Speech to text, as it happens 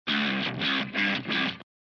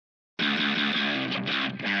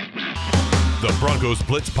The Broncos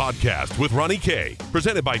Blitz Podcast with Ronnie K.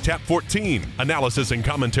 Presented by Tap 14. Analysis and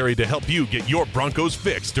commentary to help you get your Broncos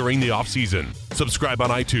fix during the offseason. Subscribe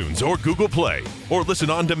on iTunes or Google Play. Or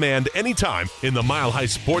listen on demand anytime in the Mile High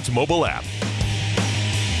Sports mobile app.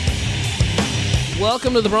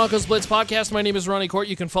 Welcome to the Broncos Blitz Podcast. My name is Ronnie Court.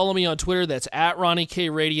 You can follow me on Twitter. That's at Ronnie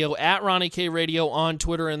K Radio, at Ronnie K Radio on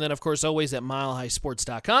Twitter. And then, of course, always at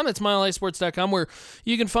milehighsports.com. It's milehighsports.com where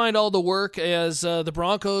you can find all the work as the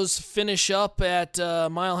Broncos finish up at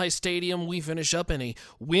Mile High Stadium. We finish up in a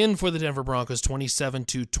win for the Denver Broncos,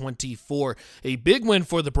 27-24. A big win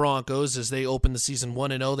for the Broncos as they open the season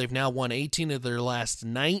 1-0. They've now won 18 of their last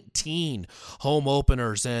 19 home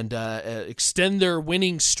openers and extend their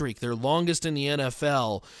winning streak, their longest in the NFL.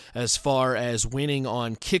 As far as winning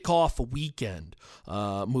on kickoff weekend,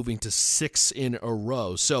 moving to 6 in a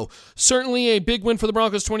row. So certainly a big win for the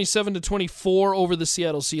Broncos, 27-24 over the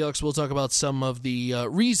Seattle Seahawks. We'll talk about some of the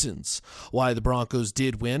reasons why the Broncos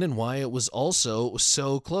did win and why it was also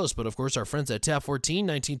so close. But of course, our friends at Tap 14,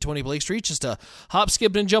 1920 Blake Street, just a hop,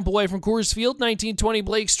 skip, and jump away from Coors Field, 1920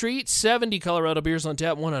 Blake Street, 70 Colorado beers on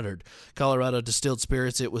tap, 100 Colorado distilled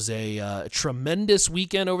spirits. It was a tremendous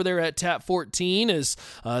weekend over there at Tap 14. As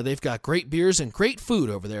they've got great beers and great food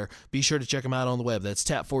over there. Be sure to check them out on the web. That's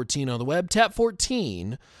Tap 14 on the web,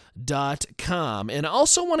 tap14.com. And I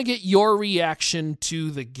also want to get your reaction to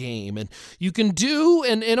the game. And you can do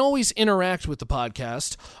and always interact with the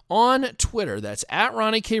podcast on Twitter. That's at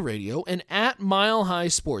Ronnie K Radio and at Mile High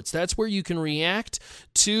Sports. That's where you can react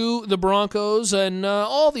to the Broncos and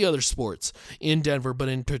all the other sports in Denver, but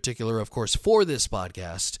in particular, of course, for this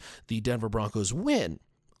podcast, the Denver Broncos win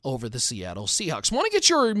over the Seattle Seahawks. I want to get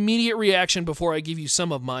your immediate reaction before I give you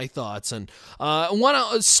some of my thoughts. And I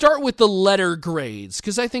want to start with the letter grades,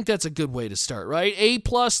 because I think that's a good way to start, right? A+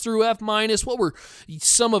 through F-. What were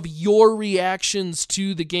some of your reactions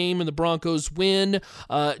to the game and the Broncos win?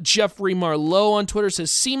 Jeffrey Marlowe on Twitter says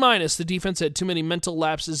C-. The defense had too many mental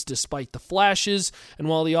lapses despite the flashes. And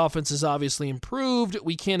while the offense has obviously improved,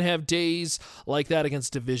 we can't have days like that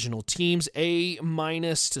against divisional teams. A-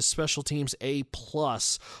 to special teams, A+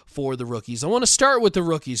 for the rookies. I want to start with the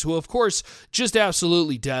rookies, who, of course, just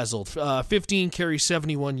absolutely dazzled. 15 carries,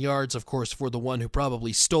 71 yards, of course, for the one who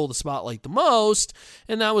probably stole the spotlight the most,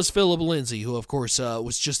 and that was Phillip Lindsay, who, of course,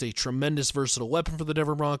 was just a tremendous, versatile weapon for the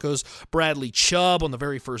Denver Broncos. Bradley Chubb on the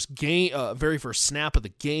very first snap of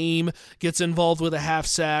the game gets involved with a half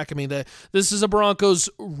sack. I mean, this is a Broncos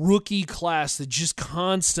rookie class that just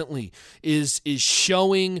constantly is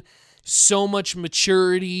showing so much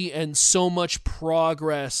maturity and so much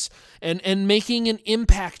progress and making an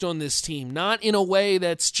impact on this team, not in a way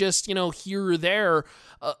that's just, here or there,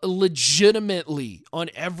 legitimately on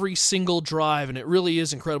every single drive, and it really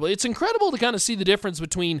is incredible. It's incredible to kind of see the difference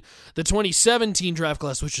between the 2017 draft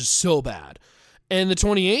class, which is so bad, and the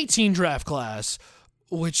 2018 draft class,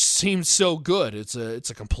 which seems so good. It's a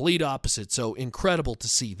complete opposite, so incredible to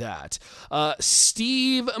see that.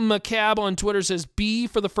 Steve McCabe on Twitter says B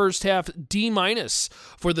for the first half, D-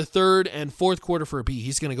 for the third and fourth quarter for a B.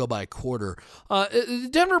 He's going to go by a quarter. The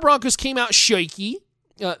Denver Broncos came out shaky.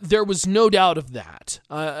 There was no doubt of that.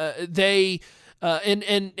 And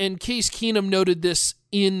Case Keenum noted this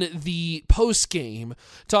in the post game,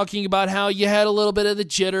 talking about how you had a little bit of the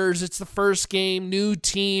jitters. It's the first game, new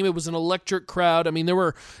team. It was an electric crowd. I mean, there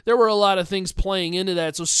were a lot of things playing into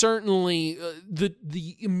that. So certainly the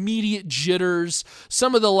immediate jitters,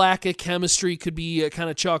 some of the lack of chemistry could be kind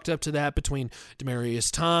of chalked up to that between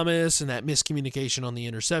Demaryius Thomas and that miscommunication on the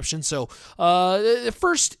interception. So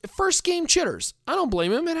first game jitters. I don't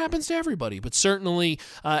blame him. It happens to everybody. But certainly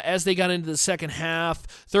as they got into the second half,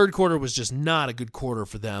 third quarter was just not a good quarter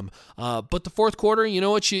for them. But the fourth quarter, you know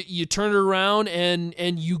what? You turn it around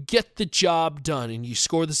and you get the job done, and you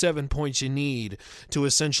score the 7 points you need to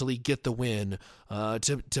essentially get the win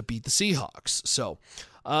to beat the Seahawks. So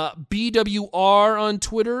BWR on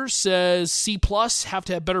Twitter says C+, have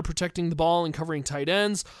to have better protecting the ball and covering tight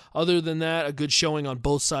ends. Other than that, a good showing on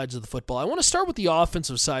both sides of the football. I want to start with the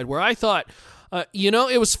offensive side, where I thought,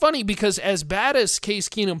 it was funny because as bad as Case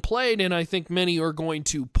Keenum played, and I think many are going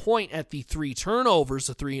to point at the 3 turnovers,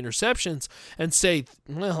 the 3 interceptions, and say,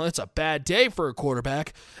 well, that's a bad day for a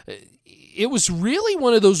quarterback. It was really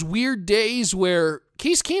one of those weird days where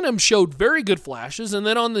Case Keenum showed very good flashes, and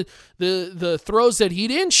then on the throws that he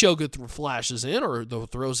didn't show good flashes in, or the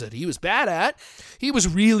throws that he was bad at, he was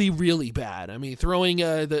really, really bad. I mean, throwing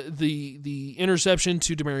the interception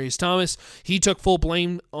to Demaryius Thomas, he took full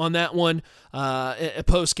blame on that one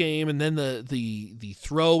post game, and then the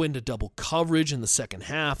throw into double coverage in the second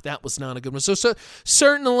half, that was not a good one. So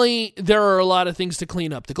certainly there are a lot of things to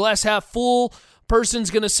clean up. The glass half full,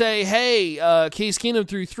 person's going to say, hey, Case Keenum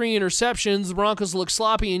threw 3 interceptions, the Broncos look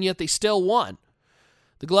sloppy, and yet they still won.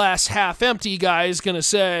 The glass half empty guy is going to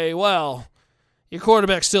say, well, your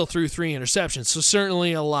quarterback still threw 3 interceptions, so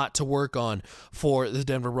certainly a lot to work on for the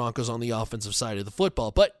Denver Broncos on the offensive side of the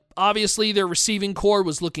football. But obviously, their receiving core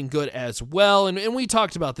was looking good as well, and we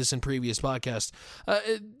talked about this in previous podcasts.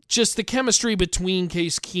 Just the chemistry between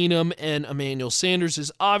Case Keenum and Emmanuel Sanders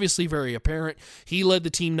is obviously very apparent. He led the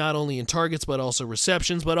team not only in targets, but also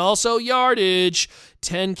receptions, but also yardage.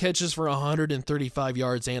 10 catches for 135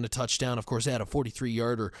 yards and a touchdown. Of course, they had a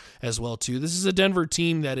 43-yarder as well, too. This is a Denver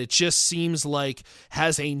team that it just seems like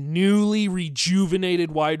has a newly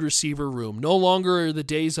rejuvenated wide receiver room. No longer are the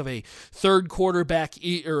days of a third quarterback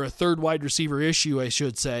or a third wide receiver issue, I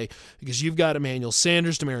should say, because you've got Emmanuel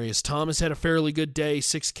Sanders. Demaryius Thomas had a fairly good day,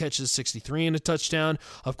 6 catches, 63 and a touchdown.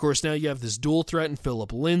 Of course, now you have this dual threat in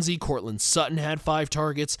Phillip Lindsay. Cortland Sutton had 5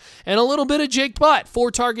 targets, and a little bit of Jake Butt, 4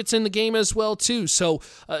 targets in the game as well, too. So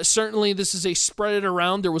certainly this is a spread it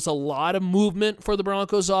around. There was a lot of movement for the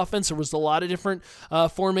Broncos offense. There was a lot of different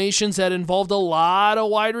formations that involved a lot of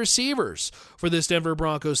wide receivers for this Denver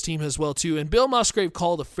Broncos team as well, too. And Bill Musgrave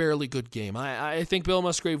called a fairly good game. I think Bill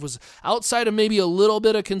Musgrave was outside of maybe a little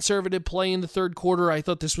bit of conservative play in the third quarter. I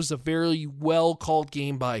thought this was a very well-called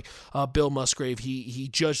game by Bill Musgrave. He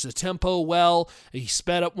judged the tempo well. He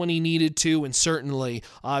sped up when he needed to, and certainly,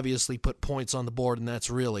 obviously, put points on the board, and that's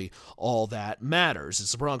really all that matters.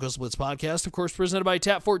 It's the Broncos Blitz podcast, of course, presented by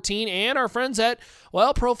Tap 14 and our friends at,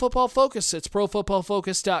 Pro Football Focus. It's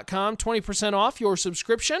profootballfocus.com. 20% off your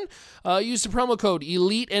subscription. Use the promo code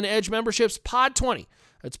ELITE and EDGE memberships, POD20.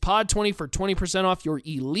 That's POD20 for 20% off your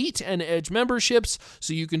Elite and Edge memberships,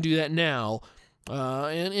 so you can do that now.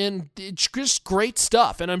 And it's just great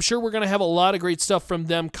stuff. And I'm sure we're going to have a lot of great stuff from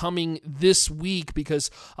them coming this week,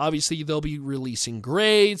 because obviously they'll be releasing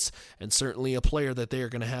grades, and certainly a player that they are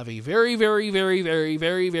going to have a very, very, very, very,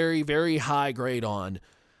 very, very, very high grade on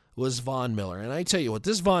was Von Miller. And I tell you what,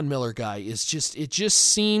 this Von Miller guy is just, it just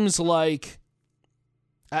seems like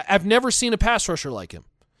I've never seen a pass rusher like him.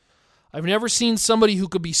 I've never seen somebody who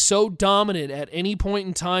could be so dominant at any point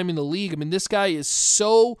in time in the league. I mean, this guy is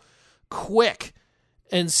so quick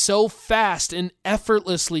and so fast and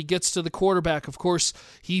effortlessly gets to the quarterback. Of course,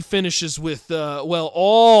 he finishes with,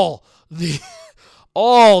 all the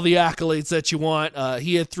accolades that you want.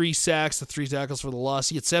 He had 3 sacks, the 3 tackles for the loss.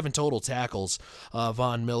 He had 7 total tackles,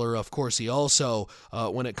 Von Miller. Of course, he also,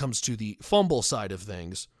 when it comes to the fumble side of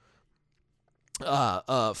things,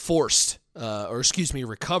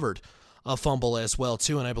 recovered a fumble as well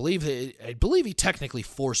too, and I believe he technically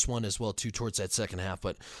forced one as well too towards that second half,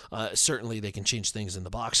 but certainly they can change things in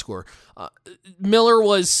the box score. Miller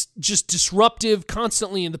was just disruptive,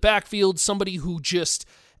 constantly in the backfield, somebody who just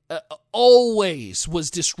always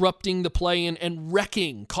was disrupting the play and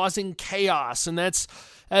wrecking, causing chaos, and that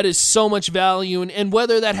is so much value. And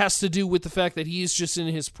whether that has to do with the fact that he's just in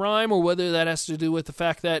his prime, or whether that has to do with the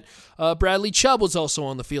fact that Bradley Chubb was also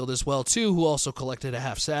on the field as well too, who also collected a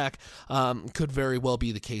half sack, could very well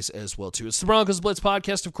be the case as well too. It's the Broncos Blitz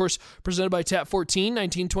podcast, of course, presented by Tap 14,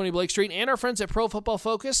 1920 Blake Street, and our friends at Pro Football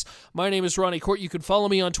Focus. My name is Ronnie Court. You can follow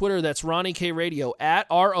me on Twitter. That's Ronnie K Radio, at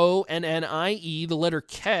RONNIE, the letter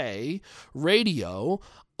K, radio,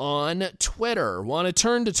 on Twitter. Want to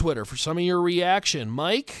turn to Twitter for some of your reaction.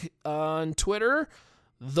 Mike on Twitter,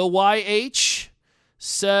 the YH,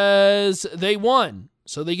 says they won,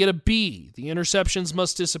 so they get a B. The interceptions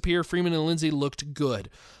must disappear. Freeman and Lindsay looked good.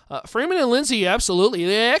 Freeman and Lindsay, absolutely.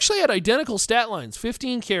 They actually had identical stat lines,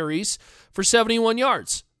 15 carries for 71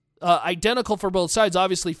 yards. Identical for both sides.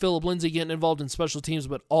 Obviously, Phillip Lindsay getting involved in special teams,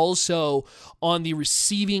 but also on the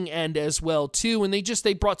receiving end as well too. And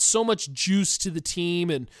they brought so much juice to the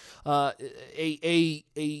team, and a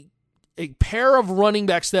pair of running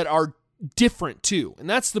backs that are different too. And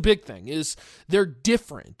that's the big thing, is they're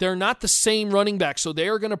different. They're not the same running back, so they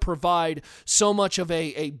are going to provide so much of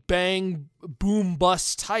a bang, boom,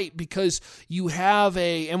 bust type, because you have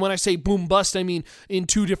and when I say boom, bust, I mean in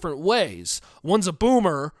 2 different ways. One's a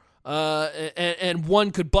boomer, and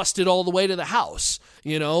one could bust it all the way to the house.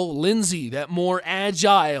 Lindsay, that more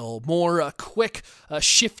agile, more quick,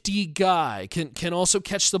 shifty guy, can also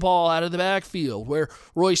catch the ball out of the backfield, where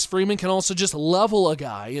Royce Freeman can also just level a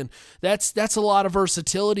guy, and that's a lot of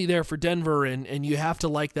versatility there for Denver, and you have to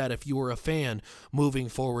like that if you were a fan moving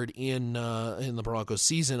forward in the Broncos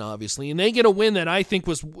season, obviously. And they get a win that I think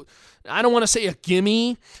was, I don't want to say a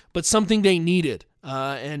gimme, but something they needed.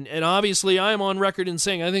 And obviously I am on record in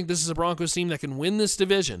saying I think this is a Broncos team that can win this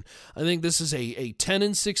division. I think this is a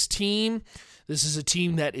 10-6 team This is a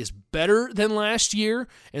team that is better than last year,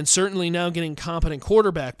 and certainly now getting competent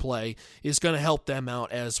quarterback play is going to help them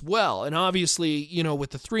out as well. And obviously,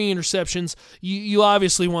 with the 3 interceptions, you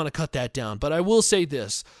obviously want to cut that down. But I will say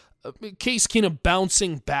this, Case Keenum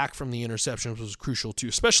bouncing back from the interceptions was crucial too,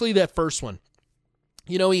 especially that first one.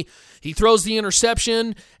 He throws the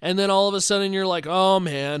interception, and then all of a sudden you're like, oh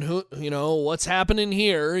man, what's happening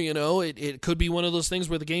here? It could be one of those things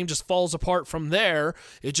where the game just falls apart from there.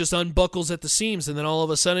 It just unbuckles at the seams, and then all of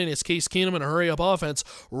a sudden it's Case Keenum and a hurry-up offense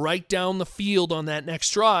right down the field on that next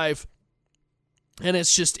drive. And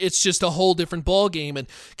it's just a whole different ball game. And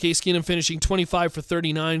Case Keenum finishing 25 for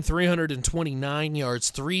 39, 329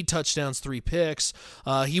 yards, 3 touchdowns, 3 picks.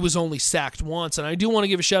 He was only sacked once. And I do want to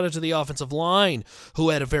give a shout out to the offensive line, who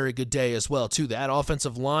had a very good day as well, too. That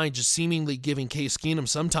offensive line just seemingly giving Case Keenum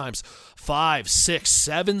sometimes 5, 6,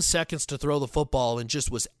 7 seconds to throw the football, and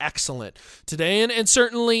just was excellent today. And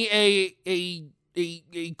certainly a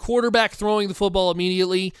quarterback throwing the football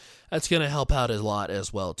immediately, that's going to help out a lot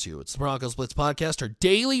as well, too. It's the Broncos Blitz Podcast, our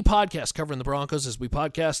daily podcast covering the Broncos as we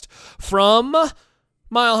podcast from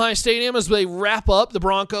Mile High Stadium as they wrap up. The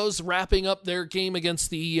Broncos wrapping up their game against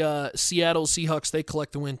the Seattle Seahawks. They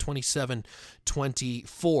collect the win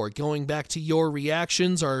 27-24. Going back to your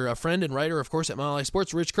reactions, our friend and writer, of course, at Mile High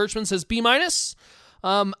Sports, Rich Kirchman, says B-. I'm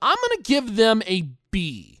going to give them a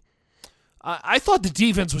B. I thought the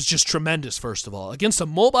defense was just tremendous, first of all. Against a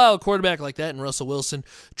mobile quarterback like that and Russell Wilson,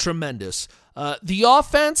 tremendous. The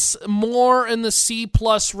offense, more in the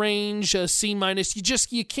C-plus range, C-.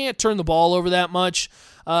 You can't turn the ball over that much.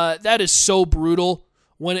 That is so brutal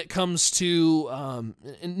when it comes to,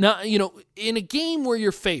 in a game where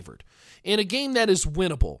you're favored, in a game that is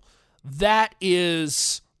winnable, that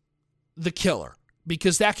is the killer.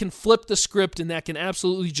 Because that can flip the script, and that can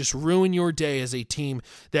absolutely just ruin your day as a team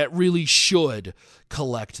that really should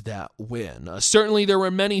collect that win. Certainly there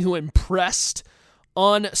were many who impressed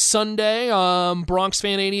on Sunday. Bronx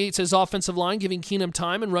Fan 88 says offensive line giving Keenum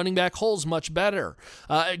time and running back holes much better.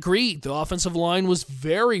 Agreed. The offensive line was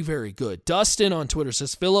very, very good. Dustin on Twitter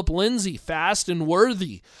says Philip Lindsay fast and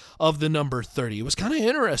worthy of the number 30. It was kind of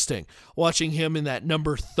interesting watching him in that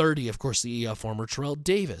number 30. Of course, the former Terrell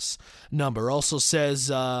Davis number. Also says,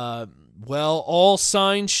 all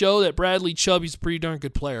signs show that Bradley Chubb is a pretty darn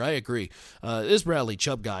good player. I agree. This Bradley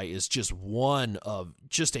Chubb guy is just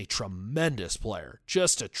a tremendous player.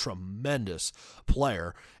 Just a tremendous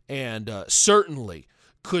player. And certainly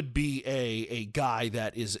could be a guy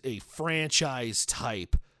that is a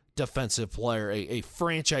franchise-type defensive player, a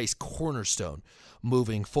franchise cornerstone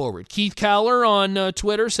moving forward. Keith Cowler on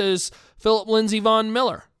Twitter says Philip Lindsay Von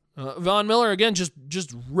Miller. Von Miller, again,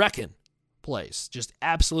 just wrecking plays. Just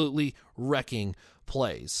absolutely wrecking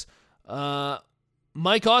plays.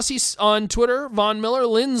 Mike Ossie on Twitter, Von Miller,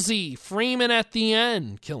 Lindsay, Freeman at the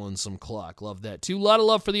end, killing some clock. Love that too. A lot of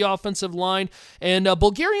love for the offensive line. And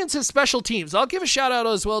Bulgarians have special teams. I'll give a shout out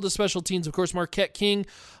as well to special teams. Of course, Marquette King,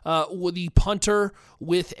 with the punter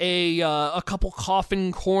with a couple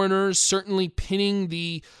coffin corners, certainly pinning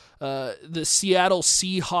the Seattle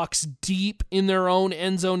Seahawks deep in their own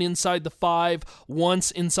end zone inside the 5,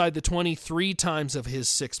 once inside the 20, 3 times of his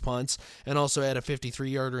 6 punts, and also had a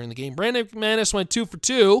 53-yarder in the game. Brandon McManus went 2 for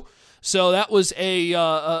 2, so that was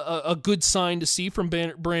a good sign to see from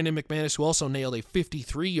Brandon McManus, who also nailed a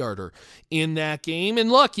 53-yarder in that game.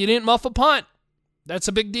 And look, you didn't muff a punt. That's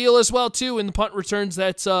a big deal as well, too. In the punt returns,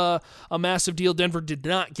 that's a massive deal. Denver did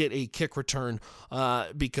not get a kick return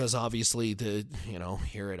because obviously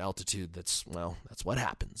here at altitude, that's what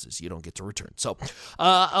happens is you don't get to return. So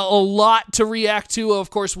a lot to react to.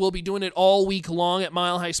 Of course, we'll be doing it all week long at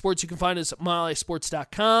Mile High Sports. You can find us at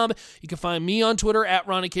milehighsports.com. You can find me on Twitter at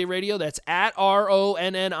Ronnie K Radio. That's at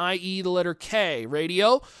RONNIE, the letter K,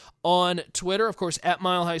 Radio. On Twitter, of course, at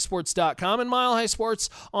milehighsports.com, and Mile High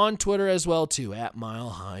Sports on Twitter as well, too, at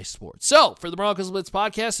Mile High Sports. So, for the Broncos Blitz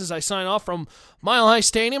podcast, as I sign off from Mile High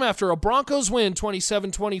Stadium, after a Broncos win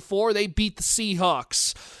 27-24, they beat the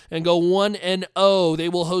Seahawks and go 1-0. They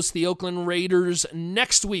will host the Oakland Raiders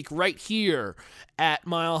next week right here at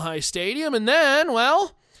Mile High Stadium, and then,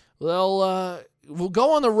 we'll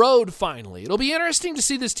go on the road finally. It'll be interesting to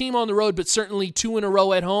see this team on the road, but certainly 2 in a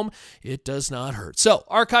row at home, it does not hurt. So,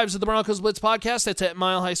 archives of the Broncos Blitz podcast, that's at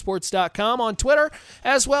milehighsports.com on Twitter,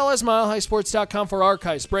 as well as milehighsports.com for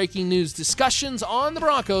archives, breaking news, discussions on the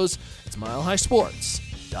Broncos. It's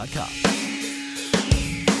milehighsports.com.